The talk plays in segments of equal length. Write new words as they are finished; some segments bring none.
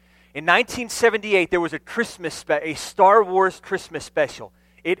In 1978, there was a Star Wars Christmas special.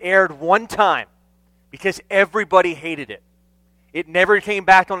 It aired one time because everybody hated it. It never came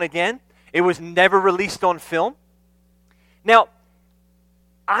back on again. It was never released on film. Now,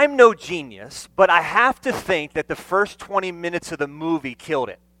 I'm no genius, but I have to think that the first 20 minutes of the movie killed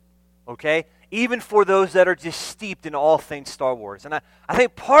it, okay? Even for those that are just steeped in all things Star Wars. And I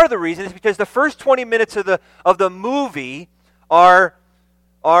think part of the reason is because the first 20 minutes of the movie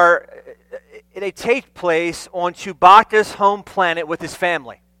they take place on Chewbacca's home planet with his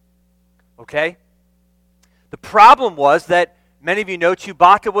family, okay? The problem was that many of you know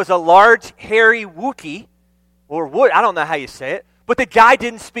Chewbacca was a large, hairy Wookiee, or Wood, I don't know how you say it, but the guy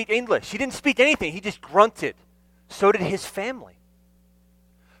didn't speak English. He didn't speak anything. He just grunted. So did his family.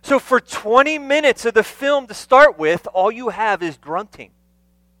 So for 20 minutes of the film to start with, all you have is grunting.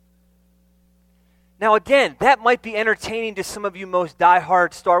 Now again, that might be entertaining to some of you most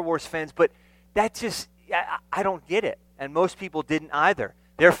diehard Star Wars fans, but that just, I don't get it. And most people didn't either.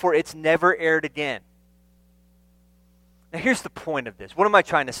 Therefore, it's never aired again. Now here's the point of this. What am I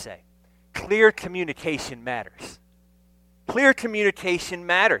trying to say? Clear communication matters. Clear communication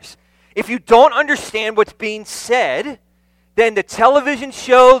matters. If you don't understand what's being said, then the television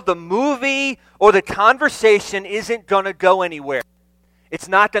show, the movie, or the conversation isn't going to go anywhere. It's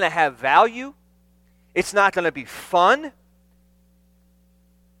not going to have value. It's not going to be fun.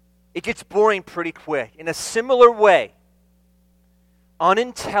 It gets boring pretty quick. In a similar way,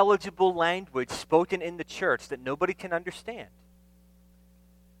 unintelligible language spoken in the church that nobody can understand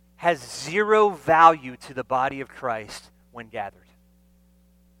has zero value to the body of Christ when gathered.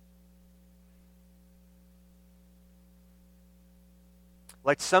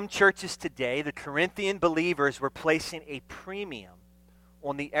 Like some churches today, the Corinthian believers were placing a premium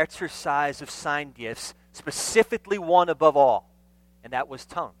on the exercise of sign gifts, specifically one above all, and that was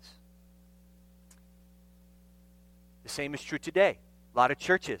tongues. The same is true today. A lot of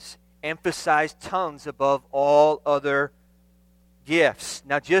churches emphasize tongues above all other gifts.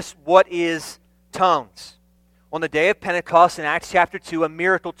 Now, just what is tongues? On the day of Pentecost in Acts chapter 2, a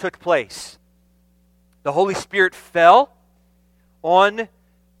miracle took place. The Holy Spirit fell on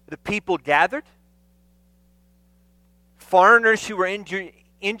the people gathered. Foreigners who were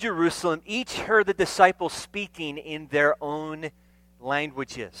in Jerusalem each heard the disciples speaking in their own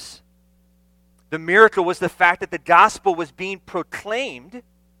languages. The miracle was the fact that the gospel was being proclaimed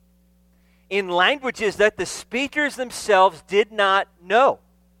in languages that the speakers themselves did not know.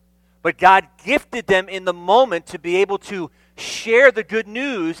 But God gifted them in the moment to be able to share the good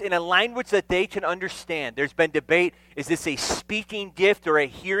news in a language that they can understand. There's been debate, is this a speaking gift or a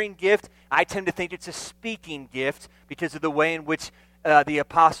hearing gift? I tend to think it's a speaking gift because of the way in which the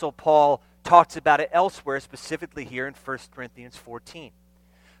Apostle Paul talks about it elsewhere, specifically here in 1 Corinthians 14.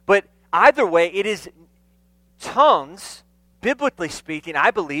 But either way, it is tongues, biblically speaking,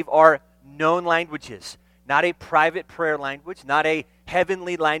 I believe, are known languages. Not a private prayer language, not a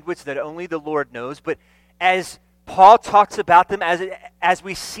heavenly language that only the Lord knows, but as Paul talks about them, as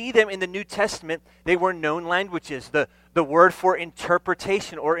we see them in the New Testament, they were known languages. The word for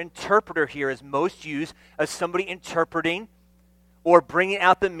interpretation or interpreter here is most used as somebody interpreting or bringing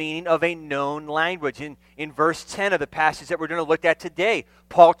out the meaning of a known language. In verse 10 of the passage that we're going to look at today,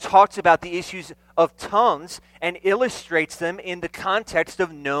 Paul talks about the issues of tongues and illustrates them in the context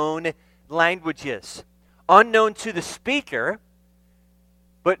of known languages. Unknown to the speaker,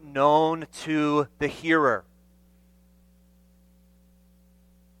 but known to the hearer.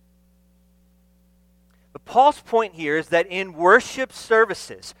 But Paul's point here is that in worship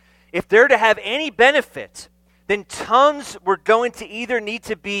services, if they're to have any benefit, then tongues were going to either need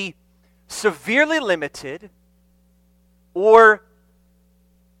to be severely limited or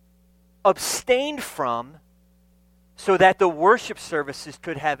abstained from so that the worship services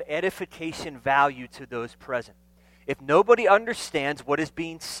could have edification value to those present. If nobody understands what is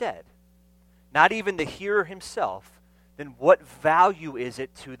being said, not even the hearer himself, then what value is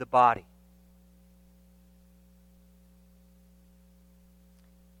it to the body?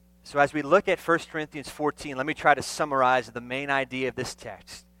 So as we look at 1 Corinthians 14, let me try to summarize the main idea of this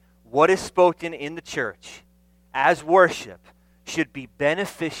text. What is spoken in the church as worship should be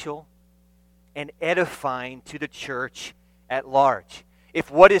beneficial and edifying to the church at large.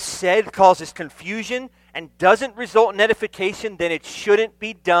 If what is said causes confusion and doesn't result in edification, then it shouldn't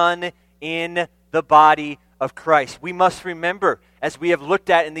be done in the body of Christ. We must remember, as we have looked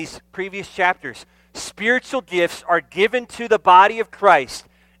at in these previous chapters, spiritual gifts are given to the body of Christ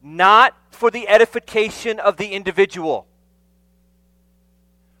not for the edification of the individual,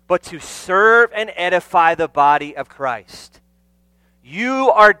 but to serve and edify the body of Christ.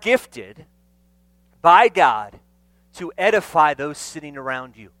 You are gifted by God to edify those sitting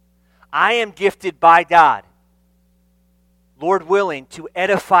around you. I am gifted by God, Lord willing, to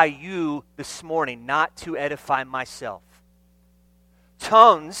edify you this morning, not to edify myself.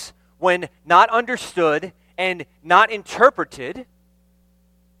 Tongues, when not understood and not interpreted,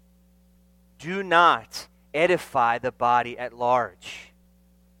 do not edify the body at large.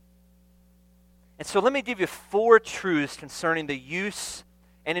 And so let me give you 4 truths concerning the use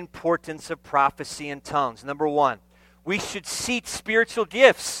and importance of prophecy and tongues. Number 1, we should seek spiritual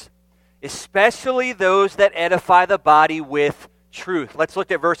gifts, especially those that edify the body with truth. Let's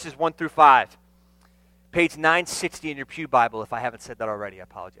look at verses 1 through 5. Page 960 in your Pew Bible, if I haven't said that already, I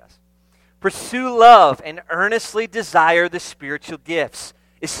apologize. Pursue love and earnestly desire the spiritual gifts,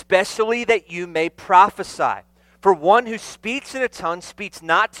 especially that you may prophesy. For one who speaks in a tongue speaks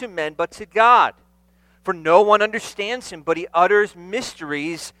not to men but to God. For no one understands him, but he utters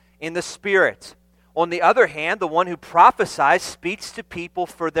mysteries in the Spirit. On the other hand, the one who prophesies speaks to people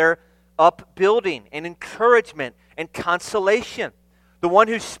for their upbuilding and encouragement and consolation. The one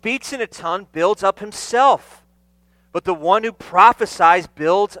who speaks in a tongue builds up himself, but the one who prophesies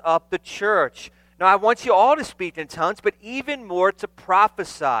builds up the church. Now, I want you all to speak in tongues, but even more to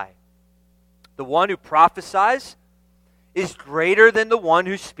prophesy. The one who prophesies is greater than the one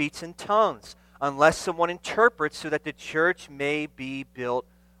who speaks in tongues, unless someone interprets, so that the church may be built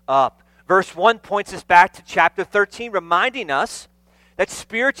up. Verse 1 points us back to chapter 13, reminding us that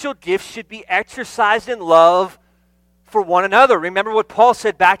spiritual gifts should be exercised in love for one another. Remember what Paul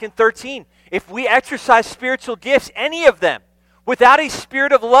said back in 13. If we exercise spiritual gifts, any of them, without a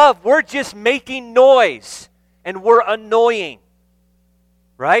spirit of love, we're just making noise and we're annoying.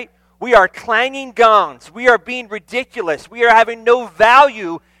 Right? We are clanging gongs. We are being ridiculous. We are having no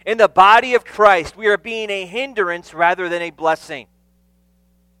value in the body of Christ. We are being a hindrance rather than a blessing.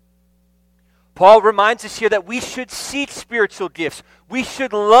 Paul reminds us here that we should seek spiritual gifts. We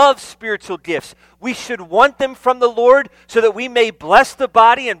should love spiritual gifts. We should want them from the Lord so that we may bless the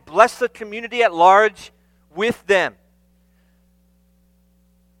body and bless the community at large with them.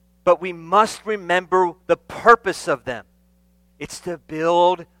 But we must remember the purpose of them. It's to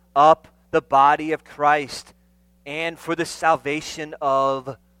build up the body of Christ and for the salvation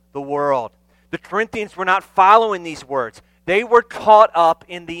of the world. The Corinthians were not following these words. They were caught up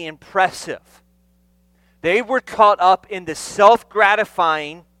in the impressive. They were caught up in the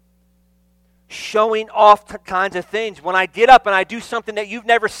self-gratifying, showing off kinds of things. When I get up and I do something that you've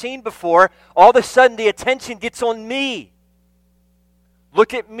never seen before, all of a sudden the attention gets on me.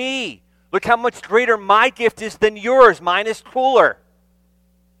 Look at me. Look how much greater my gift is than yours. Mine is cooler.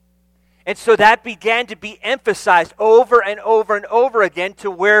 And so that began to be emphasized over and over and over again,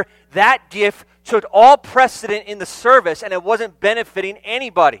 to where that gift took all precedent in the service and it wasn't benefiting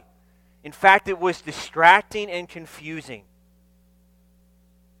anybody. In fact, it was distracting and confusing.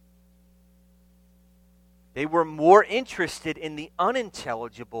 They were more interested in the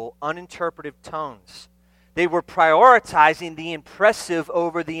unintelligible, uninterpretive tones. They were prioritizing the impressive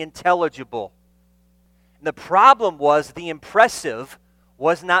over the intelligible. And the problem was the impressive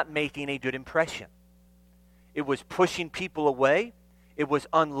was not making a good impression. It was pushing people away. It was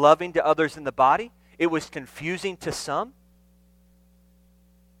unloving to others in the body. It was confusing to some.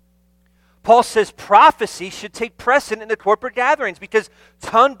 Paul says prophecy should take precedent in the corporate gatherings because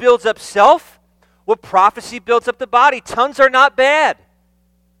tongue builds up self, while prophecy builds up the body. Tongues are not bad.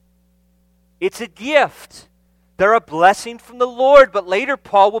 It's a gift. They're a blessing from the Lord, but later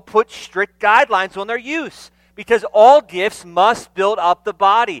Paul will put strict guidelines on their use because all gifts must build up the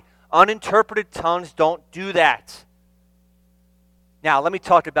body. Uninterpreted tongues don't do that. Now, let me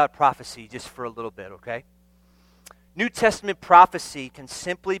talk about prophecy just for a little bit, okay? New Testament prophecy can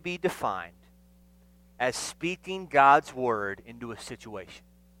simply be defined as speaking God's word into a situation.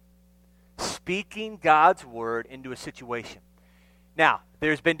 Speaking God's word into a situation. Now,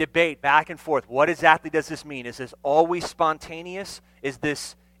 there's been debate back and forth. What exactly does this mean? Is this always spontaneous? Is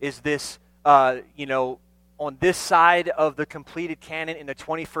this on this side of the completed canon in the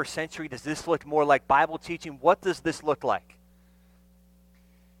 21st century? Does this look more like Bible teaching? What does this look like?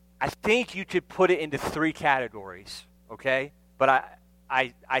 I think you could put it into 3 categories, okay? But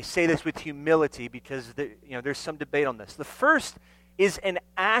I say this with humility because there's some debate on this. The first is an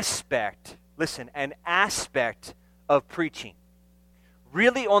aspect of preaching,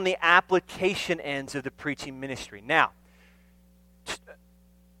 really on the application ends of the preaching ministry. Now,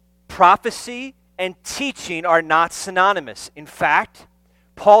 prophecy and teaching are not synonymous. In fact,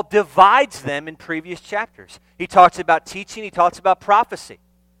 Paul divides them in previous chapters. He talks about teaching, he talks about prophecy.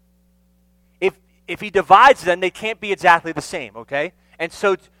 if he divides them, they can't be exactly the same, okay? And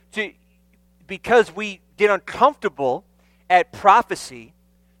so because we get uncomfortable at prophecy,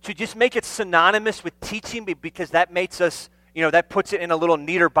 to just make it synonymous with teaching, because that makes us, that puts it in a little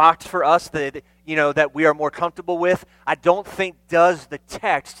neater box for us that, that we are more comfortable with, I don't think does the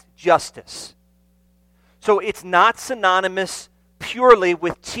text justice. So it's not synonymous purely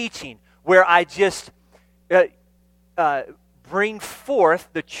with teaching, where I just bring forth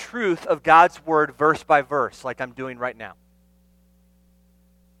the truth of God's word verse by verse, like I'm doing right now.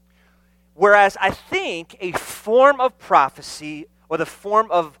 Whereas I think a form of prophecy, or the form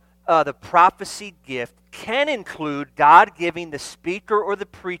of the prophecy gift, can include God giving the speaker or the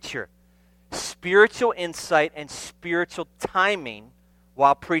preacher spiritual insight and spiritual timing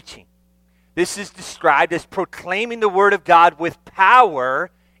while preaching. This is described as proclaiming the word of God with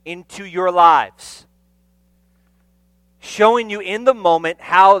power into your lives, showing you in the moment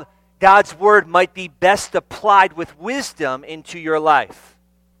how God's word might be best applied with wisdom into your life.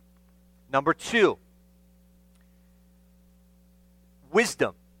 Number 2,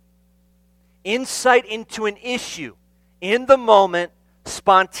 wisdom. Insight into an issue in the moment,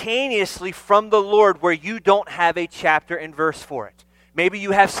 spontaneously from the Lord, where you don't have a chapter and verse for it. Maybe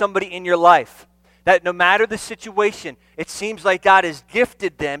you have somebody in your life that no matter the situation, it seems like God has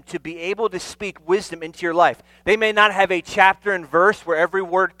gifted them to be able to speak wisdom into your life. They may not have a chapter and verse where every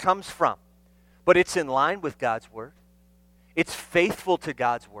word comes from, but it's in line with God's word. It's faithful to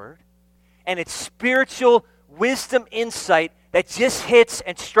God's word. And it's spiritual wisdom insight that just hits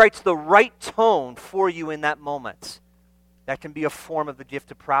and strikes the right tone for you in that moment. That can be a form of the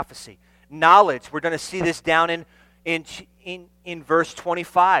gift of prophecy. Knowledge, we're going to see this down in verse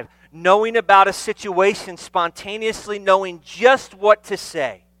 25. Knowing about a situation, spontaneously knowing just what to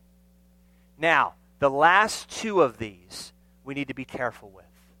say. Now, the last 2 of these we need to be careful with.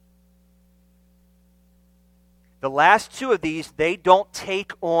 The last 2 of these, they don't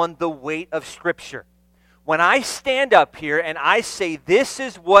take on the weight of Scripture. When I stand up here and I say, this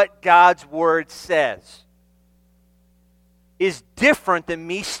is what God's word says, is different than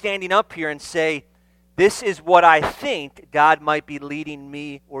me standing up here and say, this is what I think God might be leading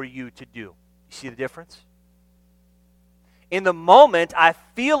me or you to do. You see the difference? In the moment, I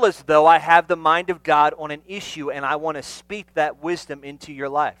feel as though I have the mind of God on an issue and I want to speak that wisdom into your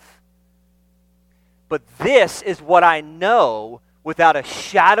life. But this is what I know without a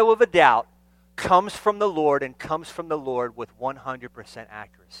shadow of a doubt comes from the Lord, and comes from the Lord with 100%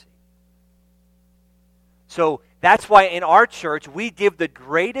 accuracy. So that's why in our church we give the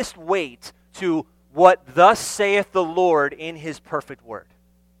greatest weight to what thus saith the Lord in his perfect word.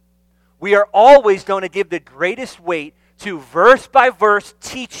 We are always going to give the greatest weight to verse by verse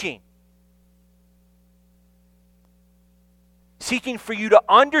teaching, seeking for you to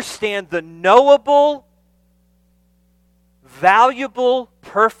understand the knowable, valuable,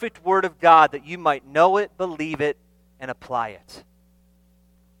 perfect word of God, that you might know it, believe it, and apply it.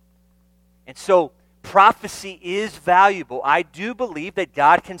 And so prophecy is valuable. I do believe that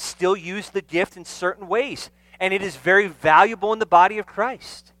God can still use the gift in certain ways, and it is very valuable in the body of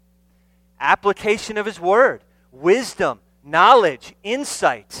Christ. Application of his word, wisdom, knowledge,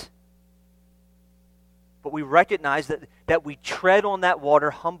 insight. But we recognize that we tread on that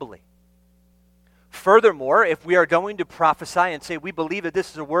water humbly. Furthermore, if we are going to prophesy and say we believe that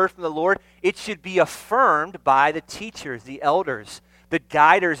this is a word from the Lord, it should be affirmed by the teachers, the elders, the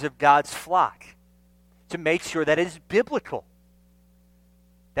guiders of God's flock, to make sure that it is biblical,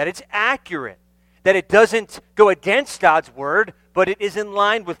 that it's accurate, that it doesn't go against God's word, but it is in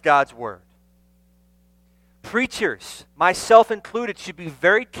line with God's word. Preachers, myself included, should be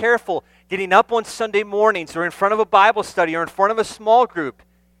very careful getting up on Sunday mornings or in front of a Bible study or in front of a small group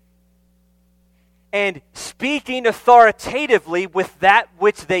and speaking authoritatively with that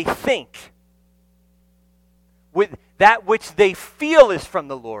which they think, with that which they feel is from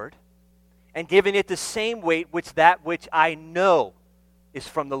the Lord, and giving it the same weight which I know is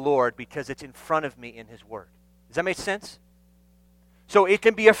from the Lord, because it's in front of me in his word. Does that make sense? So it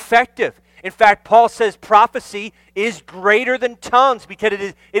can be effective. In fact, Paul says prophecy is greater than tongues, because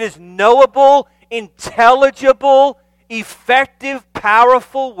it is knowable, intelligible, effective,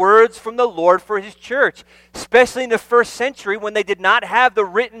 powerful words from the Lord for his church, especially in the first century when they did not have the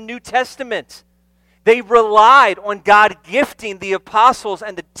written New Testament. They relied on God gifting the apostles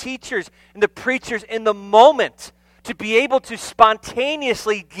and the teachers and the preachers in the moment to be able to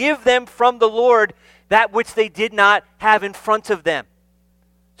spontaneously give them from the Lord that which they did not have in front of them.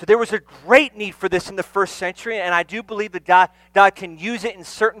 So there was a great need for this in the first century, and I do believe that God can use it in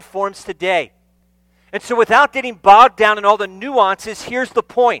certain forms today. And so without getting bogged down in all the nuances, here's the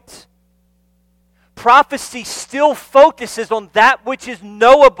point. Prophecy still focuses on that which is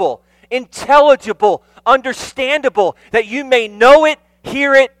knowable, intelligible, understandable, that you may know it,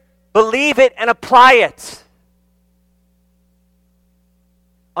 hear it, believe it, and apply it.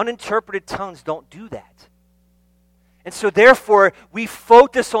 Uninterpreted tongues don't do that. And so therefore, we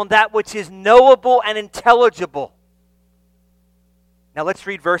focus on that which is knowable and intelligible. Now let's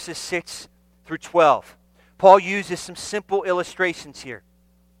read verses 6 through 12. Paul uses some simple illustrations here.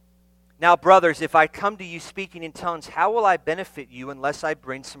 Now, brothers, if I come to you speaking in tongues, how will I benefit you unless I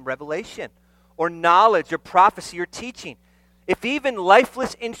bring some revelation or knowledge or prophecy or teaching? If even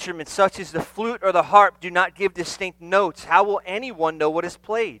lifeless instruments such as the flute or the harp do not give distinct notes, how will anyone know what is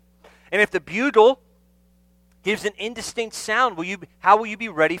played? And if the bugle gives an indistinct sound, how will you be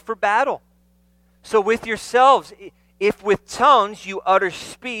ready for battle? So with yourselves, if with tongues you utter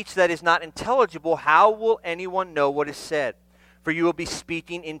speech that is not intelligible, how will anyone know what is said? For you will be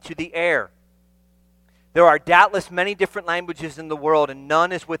speaking into the air. There are doubtless many different languages in the world, and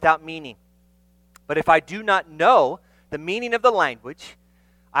none is without meaning. But if I do not know the meaning of the language,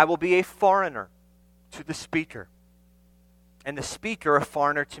 I will be a foreigner to the speaker, and the speaker a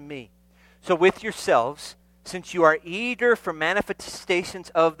foreigner to me. So with yourselves, since you are eager for manifestations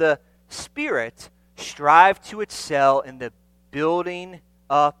of the Spirit, strive to excel in the building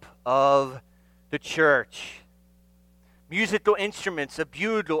up of the church. Musical instruments, a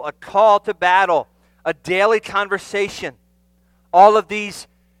bugle, a call to battle, a daily conversation. All of these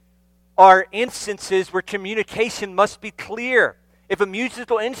are instances where communication must be clear. If a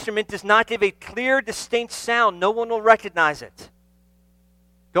musical instrument does not give a clear, distinct sound, no one will recognize it.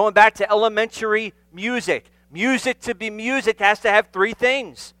 Going back to elementary music. Music to be music has to have three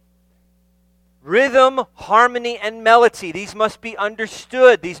things: rhythm, harmony, and melody. These must be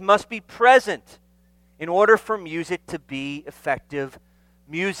understood. These must be present in order for music to be effective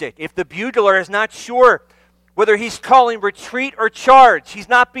music. If the bugler is not sure whether he's calling retreat or charge, he's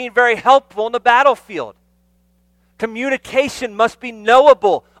not being very helpful in the battlefield. Communication must be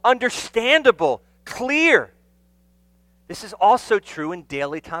knowable, understandable, clear. This is also true in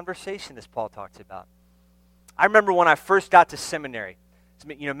daily conversation, as Paul talks about. I remember when I first got to seminary.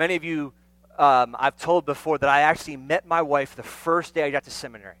 Many of you, I've told before that I actually met my wife the first day I got to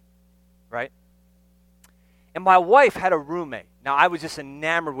seminary, right? And my wife had a roommate. Now, I was just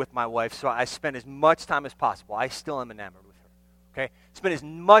enamored with my wife, so I spent as much time as possible. I still am enamored with her, okay? Spend as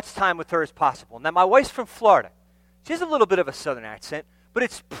much time with her as possible. Now, my wife's from Florida. She has a little bit of a southern accent, but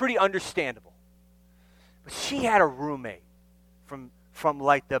it's pretty understandable. But she had a roommate from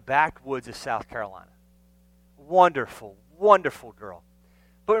like the backwoods of South Carolina. Wonderful, wonderful girl.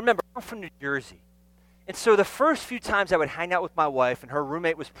 But remember, I'm from New Jersey. And so the first few times I would hang out with my wife and her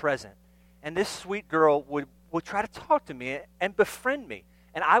roommate was present, and this sweet girl would try to talk to me and befriend me.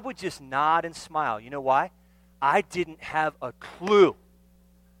 And I would just nod and smile. You know why? I didn't have a clue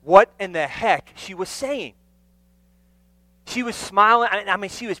what in the heck she was saying. She was smiling.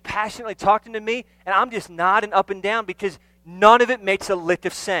 She was passionately talking to me, and I'm just nodding up and down because none of it makes a lick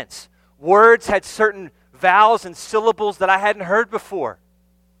of sense. Words had certain vowels and syllables that I hadn't heard before.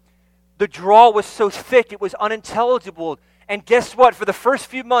 The drawl was so thick, it was unintelligible. And guess what? For the first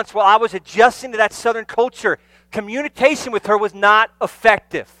few months while I was adjusting to that southern culture, communication with her was not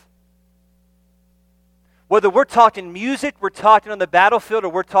effective. Whether we're talking music, we're talking on the battlefield, or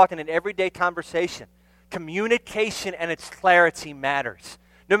we're talking in everyday conversation, communication and its clarity matters.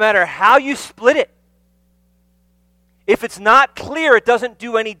 No matter how you split it. If it's not clear, it doesn't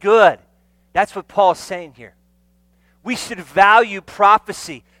do any good. That's what Paul's saying here. We should value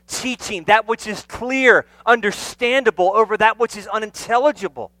prophecy, teaching, that which is clear, understandable, over that which is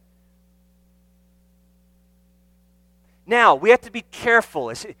unintelligible. Now, we have to be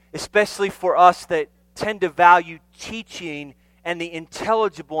careful, especially for us that tend to value teaching and the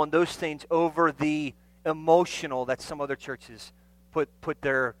intelligible and those things over the emotional that some other churches put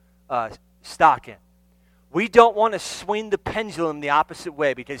their stock in. We don't want to swing the pendulum the opposite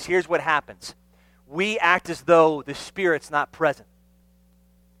way, because here's what happens. We act as though the Spirit's not present.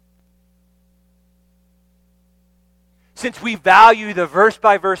 Since we value the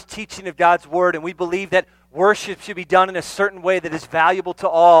verse-by-verse teaching of God's Word, and we believe that worship should be done in a certain way that is valuable to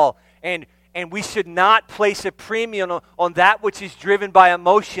all, and we should not place a premium on that which is driven by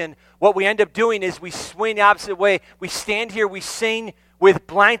emotion, what we end up doing is we swing the opposite way. We stand here, we sing with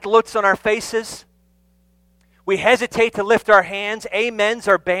blank looks on our faces. We hesitate to lift our hands. Amens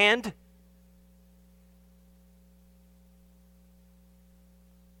are banned.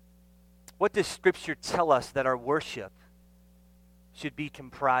 What does Scripture tell us that our worship should be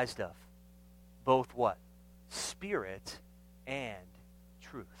comprised of? Both what? Spirit and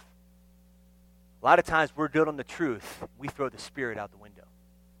truth. A lot of times we're good on the truth. We throw the Spirit out the window.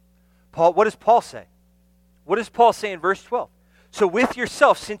 What does Paul say? What does Paul say in verse 12? So with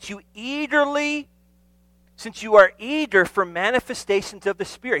yourself, since you are eager for manifestations of the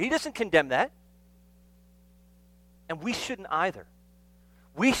Spirit. He doesn't condemn that. And we shouldn't either.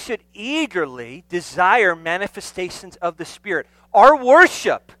 We should eagerly desire manifestations of the Spirit. Our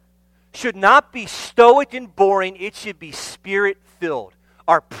worship should not be stoic and boring. It should be Spirit-filled.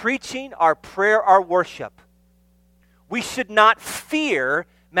 Our preaching, our prayer, our worship. We should not fear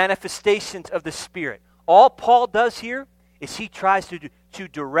manifestations of the Spirit. All Paul does here is he tries to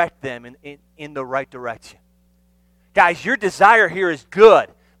direct them in the right direction. Guys, your desire here is good.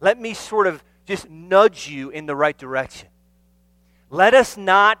 Let me sort of just nudge you in the right direction. Let us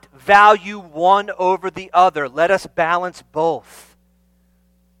not value one over the other. Let us balance both.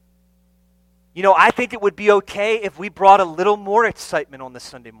 You know, I think it would be okay if we brought a little more excitement on this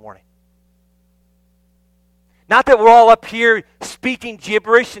Sunday morning. Not that we're all up here speaking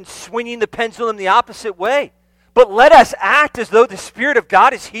gibberish and swinging the pendulum the opposite way, but let us act as though the Spirit of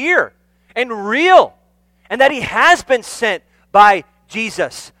God is here and real, and that He has been sent by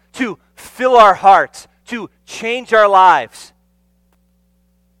Jesus to fill our hearts, to change our lives.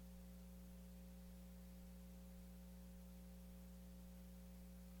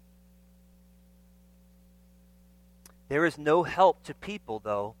 There is no help to people,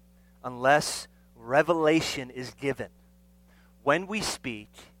 though, unless revelation is given. When we speak,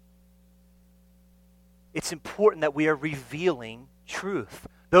 it's important that we are revealing truth.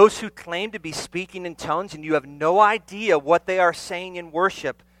 Those who claim to be speaking in tongues and you have no idea what they are saying in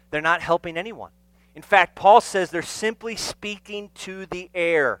worship, they're not helping anyone. In fact, Paul says they're simply speaking to the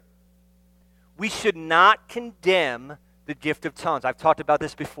air. We should not condemn the gift of tongues. I've talked about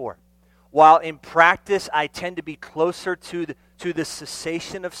this before. While in practice I tend to be closer to the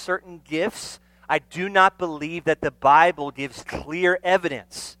cessation of certain gifts, I do not believe that the Bible gives clear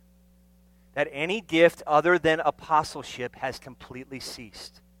evidence that any gift other than apostleship has completely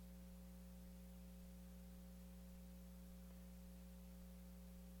ceased.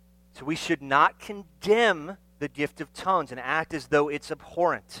 So we should not condemn the gift of tongues and act as though it's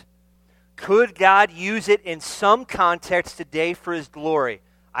abhorrent. Could God use it in some context today for His glory?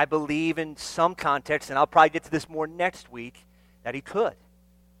 I believe in some context, and I'll probably get to this more next week, that He could.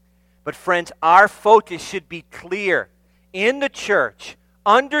 But friends, our focus should be clear. In the church,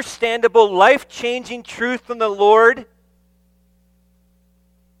 understandable, life-changing truth from the Lord,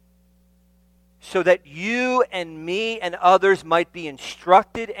 so that you and me and others might be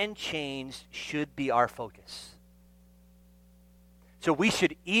instructed and changed, should be our focus. So we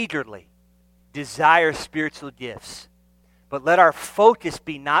should eagerly desire spiritual gifts. But let our focus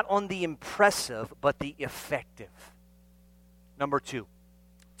be not on the impressive, but the effective. Number 2,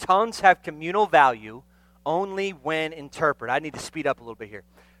 tongues have communal value only when interpreted. I need to speed up a little bit here.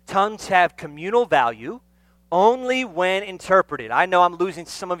 Tongues have communal value only when interpreted. I know I'm losing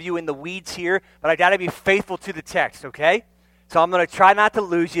some of you in the weeds here, but I got to be faithful to the text, okay? So I'm going to try not to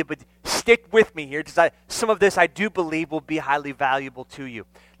lose you, but stick with me here, because some of this I do believe will be highly valuable to you.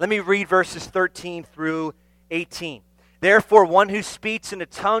 Let me read verses 13 through 18. Therefore, one who speaks in a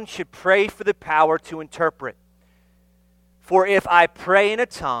tongue should pray for the power to interpret. For if I pray in a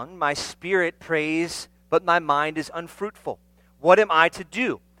tongue, my spirit prays, but my mind is unfruitful. What am I to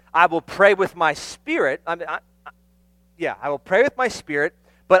do? I will pray with my spirit. I will pray with my spirit,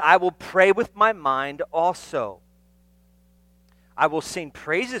 but I will pray with my mind also. I will sing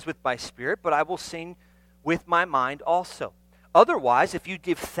praises with my spirit, but I will sing with my mind also. Otherwise, if you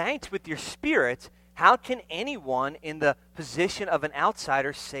give thanks with your spirit, how can anyone in the position of an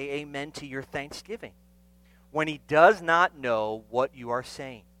outsider say amen to your thanksgiving when he does not know what you are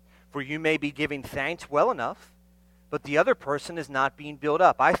saying? For you may be giving thanks well enough, but the other person is not being built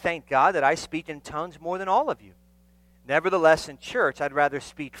up. I thank God that I speak in tongues more than all of you. Nevertheless, in church, I'd rather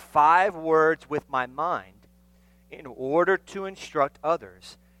speak 5 words with my mind in order to instruct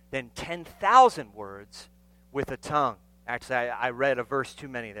others than 10,000 words with a tongue. Actually, I read a verse too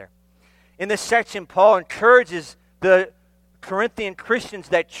many there. In this section, Paul encourages the Corinthian Christians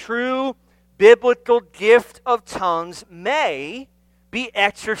that true biblical gift of tongues may be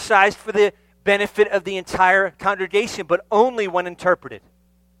exercised for the benefit of the entire congregation, but only when interpreted.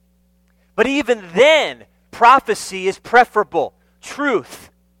 But even then, prophecy is preferable. Truth,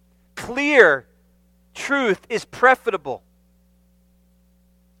 clear truth is preferable.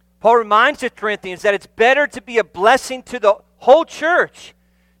 Paul reminds the Corinthians that it's better to be a blessing to the whole church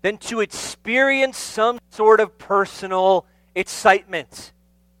than to experience some sort of personal excitement.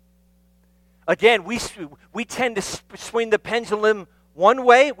 Again, we tend to swing the pendulum one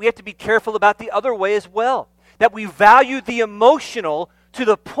way, we have to be careful about the other way as well. That we value the emotional to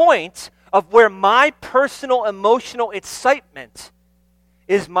the point of where my personal emotional excitement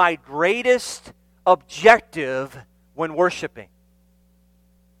is my greatest objective when worshiping.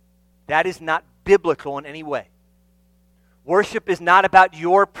 That is not biblical in any way. Worship is not about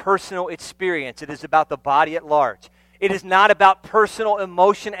your personal experience. It is about the body at large. It is not about personal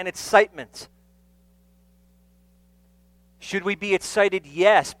emotion and excitement. Should we be excited?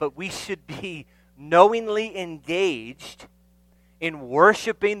 Yes, but we should be knowingly engaged in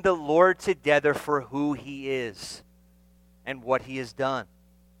worshiping the Lord together for who He is and what He has done.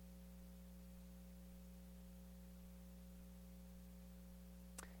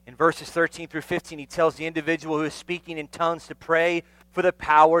 In verses 13 through 15, he tells the individual who is speaking in tongues to pray for the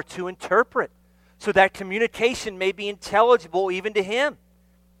power to interpret, so that communication may be intelligible even to him.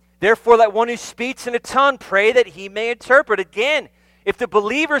 Therefore, let one who speaks in a tongue pray that he may interpret. Again, if the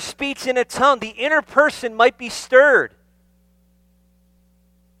believer speaks in a tongue, the inner person might be stirred.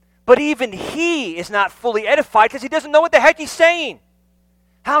 But even he is not fully edified because he doesn't know what the heck he's saying.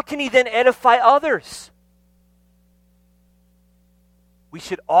 How can he then edify others? We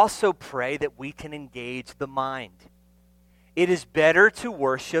should also pray that we can engage the mind. It is better to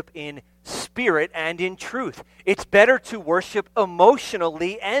worship in spirit and in truth. It's better to worship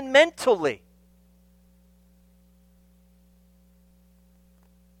emotionally and mentally.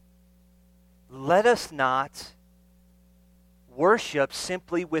 Let us not worship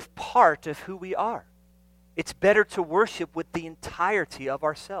simply with part of who we are. It's better to worship with the entirety of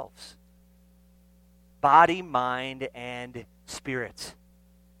ourselves. Body, mind, and spirit.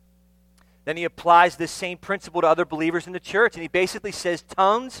 Then he applies this same principle to other believers in the church, and he basically says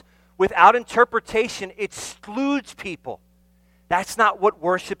tongues without interpretation excludes people. That's not what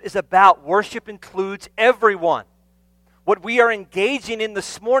worship is about. Worship includes everyone. What we are engaging in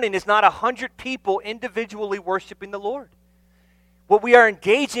this morning is not 100 people individually worshiping the Lord. What we are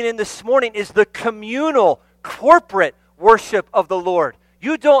engaging in this morning is the communal, corporate worship of the Lord.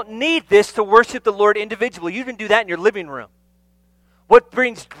 You don't need this to worship the Lord individually. You can do that in your living room. What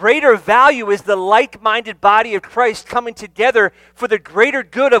brings greater value is the like-minded body of Christ coming together for the greater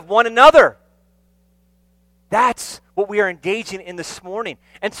good of one another. That's what we are engaging in this morning.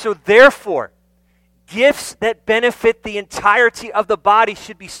 And so therefore, gifts that benefit the entirety of the body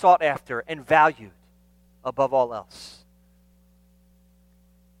should be sought after and valued above all else.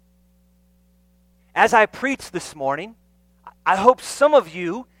 As I preach this morning, I hope some of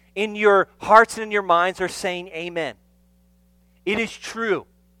you in your hearts and in your minds are saying amen. It is true.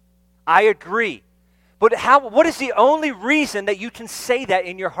 I agree. But what is the only reason that you can say that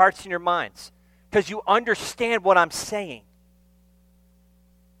in your hearts and your minds? Because you understand what I'm saying.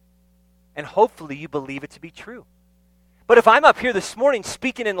 And hopefully you believe it to be true. But if I'm up here this morning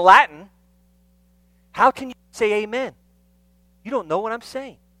speaking in Latin, how can you say amen? You don't know what I'm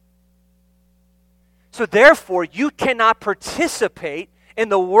saying. So therefore, you cannot participate in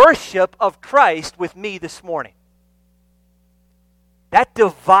the worship of Christ with me this morning. That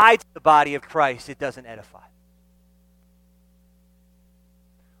divides the body of Christ. It doesn't edify.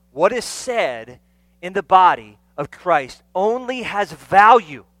 What is said in the body of Christ only has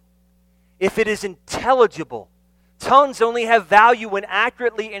value if it is intelligible. Tongues only have value when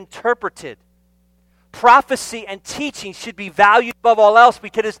accurately interpreted. Prophecy and teaching should be valued above all else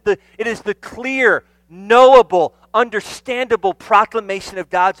because it is the clear, knowable, understandable proclamation of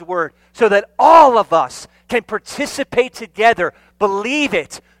God's word so that all of us can participate together, believe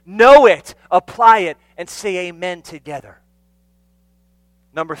it, know it, apply it, and say amen together.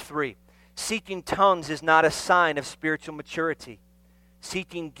 Number 3, seeking tongues is not a sign of spiritual maturity.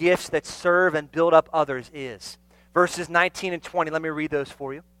 Seeking gifts that serve and build up others is. Verses 19 and 20, let me read those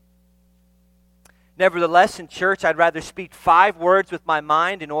for you. Nevertheless, in church, I'd rather speak 5 words with my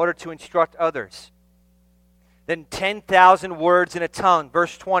mind in order to instruct others than 10,000 words in a tongue.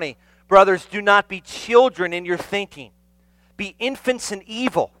 Verse 20, brothers, do not be children in your thinking. Be infants in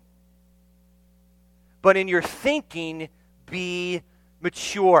evil. But in your thinking, be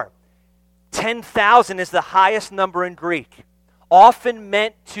mature. 10,000 is the highest number in Greek, often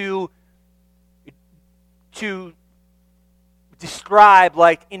meant to describe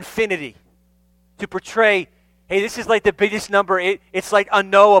like infinity, to portray, hey, this is like the biggest number. It's like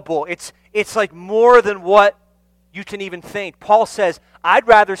unknowable. It's like more than what you can even think. Paul says, I'd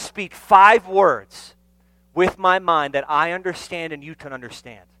rather speak 5 words with my mind that I understand and you can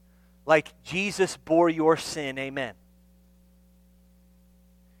understand. Like Jesus bore your sin, amen.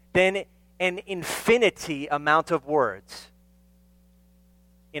 Than an infinity amount of words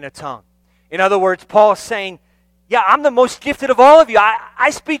in a tongue. In other words, Paul is saying, Yeah, I'm the most gifted of all of you. I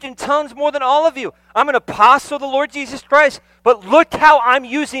speak in tongues more than all of you. I'm an apostle of the Lord Jesus Christ. But look how I'm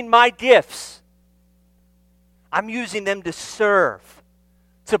using my gifts. I'm using them to serve,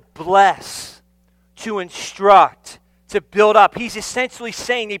 to bless, to instruct, to build up. He's essentially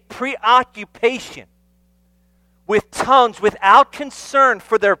saying a preoccupation with tongues without concern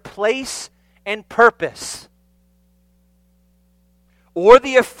for their place and purpose, or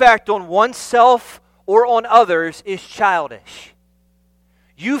the effect on oneself or on others, is childish.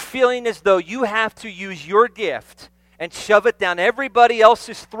 You feeling as though you have to use your gift and shove it down everybody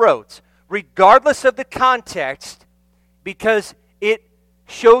else's throats, regardless of the context, because it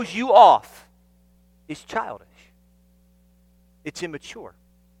shows you off, is childish. It's immature.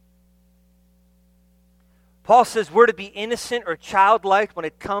 Paul says we're to be innocent or childlike when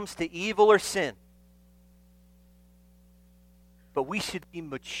it comes to evil or sin. But we should be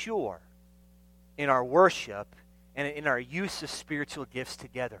mature in our worship and in our use of spiritual gifts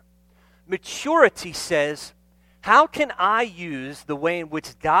together. Maturity says, how can I use the way in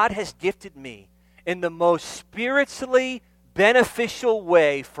which God has gifted me in the most spiritually beneficial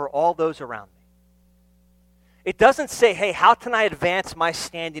way for all those around me? It doesn't say, hey, how can I advance my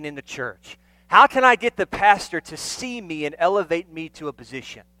standing in the church? How can I get the pastor to see me and elevate me to a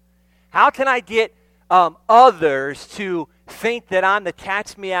position? How can I get others to think that I'm the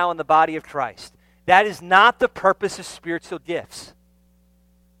cat's meow in the body of Christ? That is not the purpose of spiritual gifts.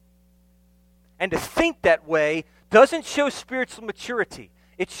 And to think that way doesn't show spiritual maturity.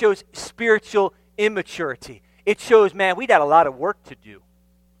 It shows spiritual immaturity. It shows, man, we got a lot of work to do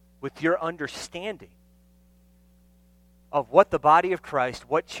with your understanding of what the body of Christ,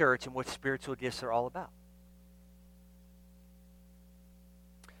 what church, and what spiritual gifts are all about.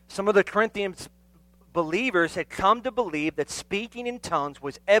 Some of the Corinthians believers had come to believe that speaking in tongues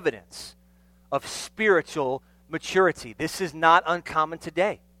was evidence of spiritual maturity. This is not uncommon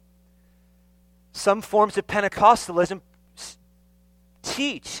today. Some forms of Pentecostalism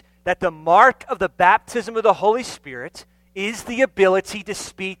teach that the mark of the baptism of the Holy Spirit is the ability to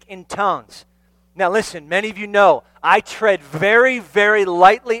speak in tongues. Now listen, many of you know I tread very, very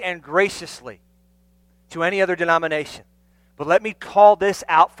lightly and graciously to any other denomination. But let me call this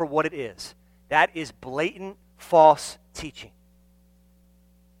out for what it is. That is blatant false teaching.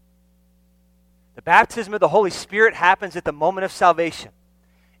 The baptism of the Holy Spirit happens at the moment of salvation,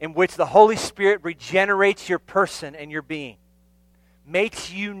 in which the Holy Spirit regenerates your person and your being,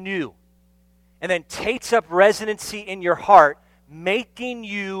 makes you new, and then takes up residency in your heart, making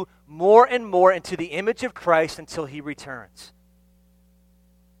you more and more into the image of Christ until He returns.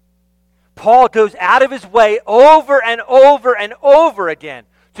 Paul goes out of his way over and over and over again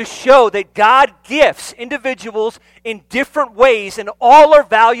to show that God gifts individuals in different ways, and all are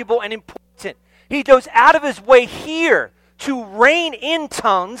valuable and important. He goes out of his way here to reign in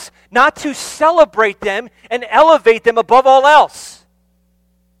tongues, not to celebrate them and elevate them above all else.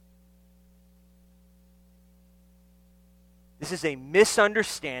 This is a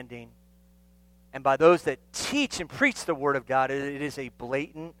misunderstanding, and by those that teach and preach the Word of God, it is a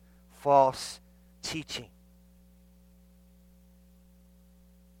blatant false teaching.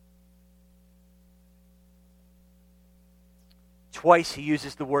 Twice he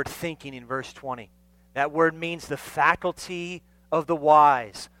uses the word thinking in verse 20. That word means the faculty of the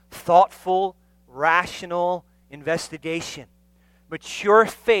wise, thoughtful, rational investigation. Mature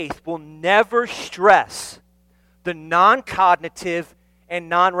faith will never stress the non-cognitive and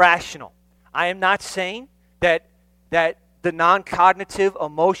non-rational. I am not saying that the non-cognitive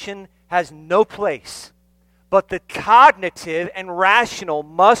emotion has no place, but the cognitive and rational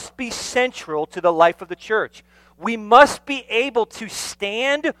must be central to the life of the church. We must be able to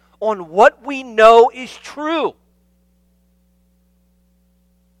stand on what we know is true.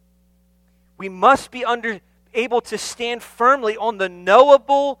 We must be able to stand firmly on the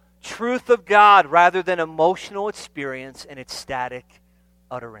knowable truth of God rather than emotional experience and its static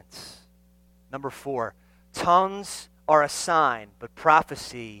utterance. Number 4, tongues are a sign, but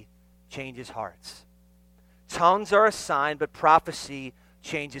prophecy changes hearts. Tongues are a sign, but prophecy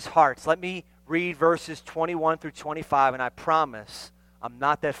changes hearts. Let me read verses 21 through 25, and I promise I'm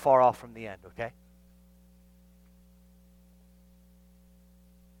not that far off from the end, okay?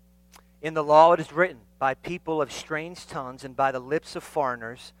 In the law it is written, by people of strange tongues and by the lips of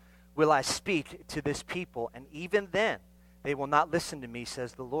foreigners will I speak to this people, and even then they will not listen to me,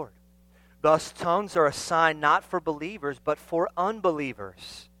 says the Lord. Thus tongues are a sign not for believers, but for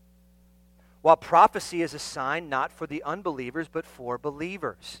unbelievers. While prophecy is a sign not for the unbelievers, but for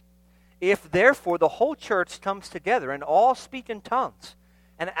believers. If therefore the whole church comes together and all speak in tongues,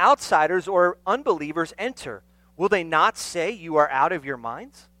 and outsiders or unbelievers enter, will they not say you are out of your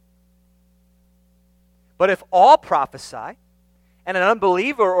minds? But if all prophesy, and an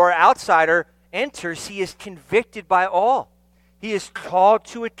unbeliever or outsider enters, he is convicted by all. He is called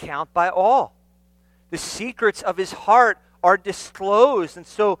to account by all. The secrets of his heart are disclosed, and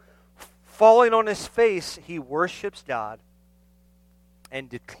so falling on his face, he worships God and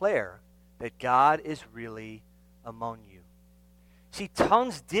declare that God is really among you. See,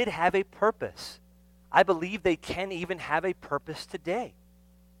 tongues did have a purpose. I believe they can even have a purpose today.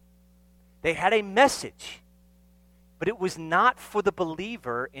 They had a message, but it was not for the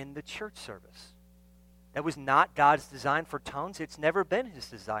believer in the church service. That was not God's design for tongues. It's never been his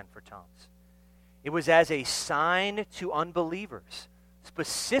design for tongues. It was as a sign to unbelievers,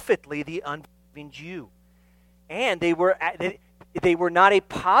 specifically the unbelieving Jew. And they were not a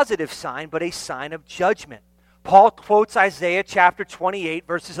positive sign, but a sign of judgment. Paul quotes Isaiah chapter 28,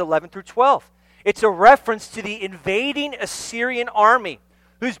 verses 11 through 12. It's a reference to the invading Assyrian army,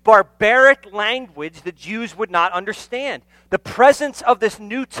 whose barbaric language the Jews would not understand. The presence of this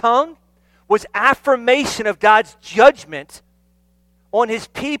new tongue was affirmation of God's judgment on his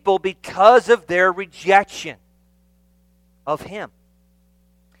people because of their rejection of him.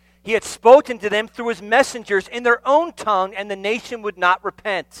 He had spoken to them through his messengers in their own tongue, and the nation would not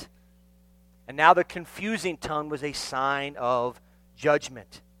repent. And now the confusing tongue was a sign of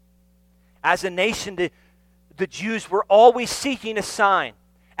judgment. As a nation, the Jews were always seeking a sign.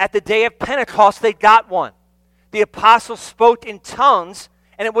 At the day of Pentecost, they got one. The apostles spoke in tongues,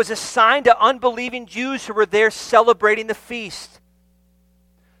 and it was a sign to unbelieving Jews who were there celebrating the feast.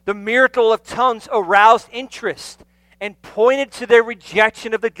 The miracle of tongues aroused interest and pointed to their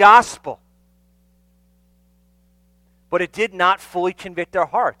rejection of the gospel. But it did not fully convict their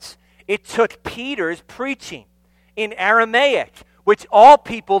hearts. It took Peter's preaching in Aramaic, which all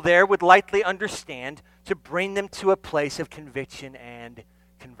people there would likely understand, to bring them to a place of conviction and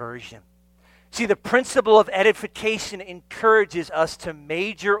conversion. See, the principle of edification encourages us to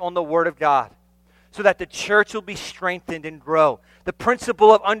major on the Word of God so that the church will be strengthened and grow. The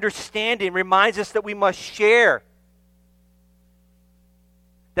principle of understanding reminds us that we must share,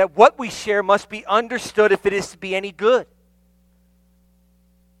 that what we share must be understood if it is to be any good.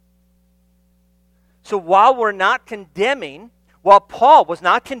 So while Paul was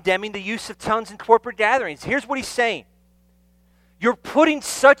not condemning the use of tongues in corporate gatherings, here's what he's saying. You're putting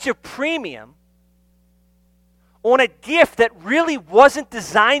such a premium on a gift that really wasn't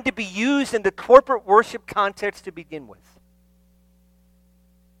designed to be used in the corporate worship context to begin with.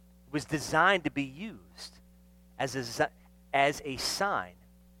 It was designed to be used as a sign,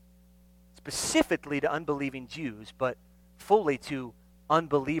 specifically to unbelieving Jews, but fully to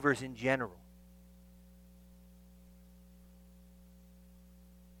unbelievers in general.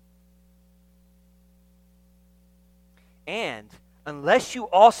 And unless you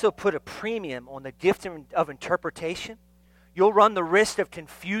also put a premium on the gift of interpretation, you'll run the risk of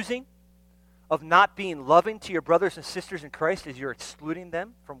confusing, of not being loving to your brothers and sisters in Christ as you're excluding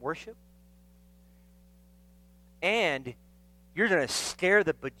them from worship. And you're going to scare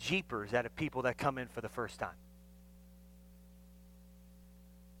the bejeepers out of people that come in for the first time.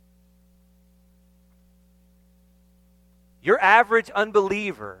 Your average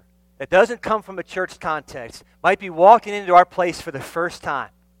unbeliever that doesn't come from a church context might be walking into our place for the first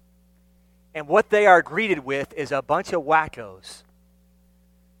time. And what they are greeted with is a bunch of wackos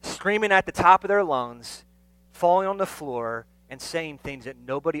screaming at the top of their lungs, falling on the floor, and saying things that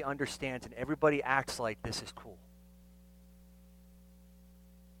nobody understands, and everybody acts like this is cool.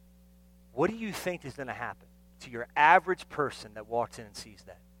 What do you think is going to happen to your average person that walks in and sees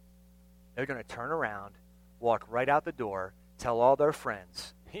that? They're going to turn around, walk right out the door, tell all their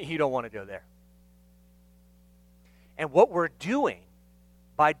friends, you don't want to go there. And what we're doing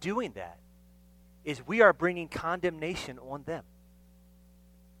by doing that is we are bringing condemnation on them.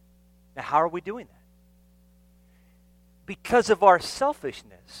 Now, how are we doing that? Because of our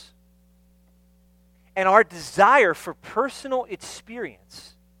selfishness and our desire for personal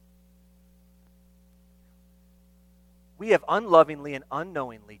experience, we have unlovingly and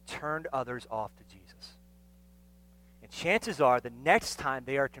unknowingly turned others off to Jesus. And chances are the next time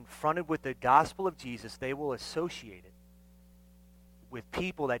they are confronted with the gospel of Jesus, they will associate it with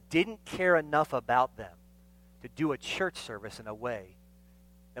people that didn't care enough about them to do a church service in a way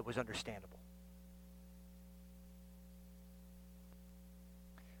that was understandable.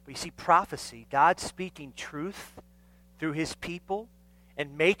 But you see, prophecy, God speaking truth through his people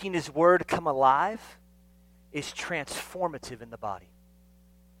and making his word come alive, is transformative in the body.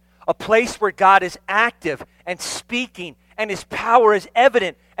 A place where God is active and speaking and his power is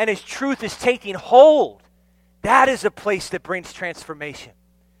evident and his truth is taking hold That is a place that brings transformation.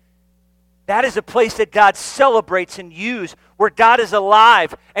 That is a place that God celebrates and uses, where God is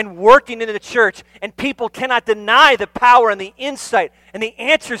alive and working in the church, and people cannot deny the power and the insight and the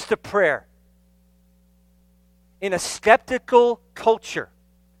answers to prayer. In a skeptical culture,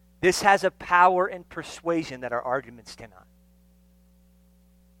 this has a power and persuasion that our arguments cannot.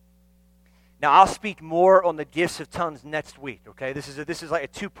 Now, I'll speak more on the gifts of tongues next week, okay? This is like a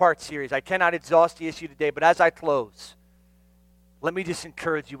two-part series. I cannot exhaust the issue today, but as I close, let me just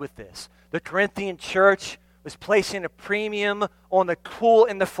encourage you with this. The Corinthian church was placing a premium on the cool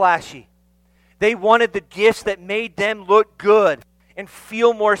and the flashy. They wanted the gifts that made them look good and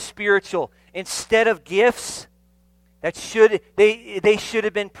feel more spiritual. Instead of gifts that they should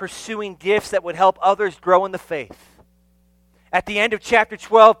have been pursuing gifts that would help others grow in the faith. At the end of chapter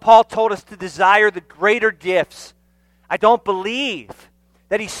 12, Paul told us to desire the greater gifts. I don't believe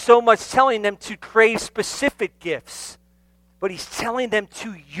that he's so much telling them to crave specific gifts, but he's telling them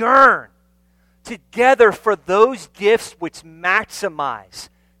to yearn together for those gifts which maximize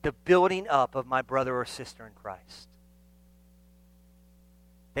the building up of my brother or sister in Christ.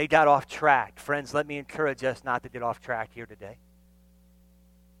 They got off track. Friends, let me encourage us not to get off track here today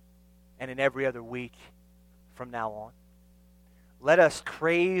and in every other week from now on. Let us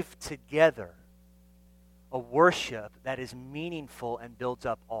crave together a worship that is meaningful and builds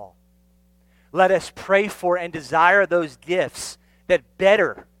up all. Let us pray for and desire those gifts that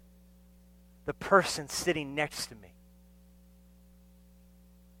better the person sitting next to me.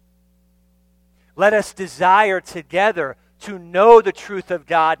 Let us desire together to know the truth of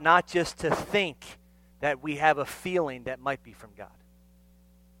God, not just to think that we have a feeling that might be from God.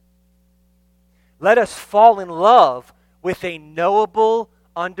 Let us fall in love with a knowable,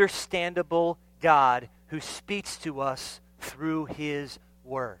 understandable God who speaks to us through His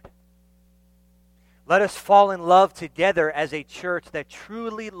Word. Let us fall in love together as a church that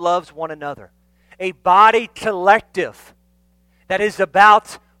truly loves one another. A body collective that is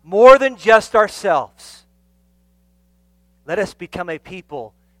about more than just ourselves. Let us become a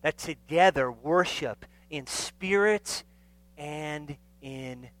people that together worship in spirit and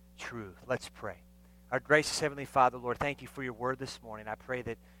in truth. Let's pray. Our gracious Heavenly Father, Lord, thank you for your word this morning. I pray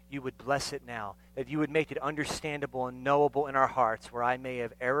that you would bless it now, that you would make it understandable and knowable in our hearts where I may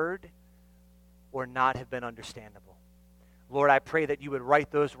have erred or not have been understandable. Lord, I pray that you would right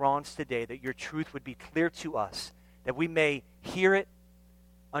those wrongs today, that your truth would be clear to us, that we may hear it,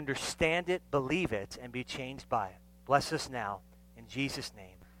 understand it, believe it, and be changed by it. Bless us now. In Jesus'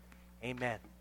 name, amen.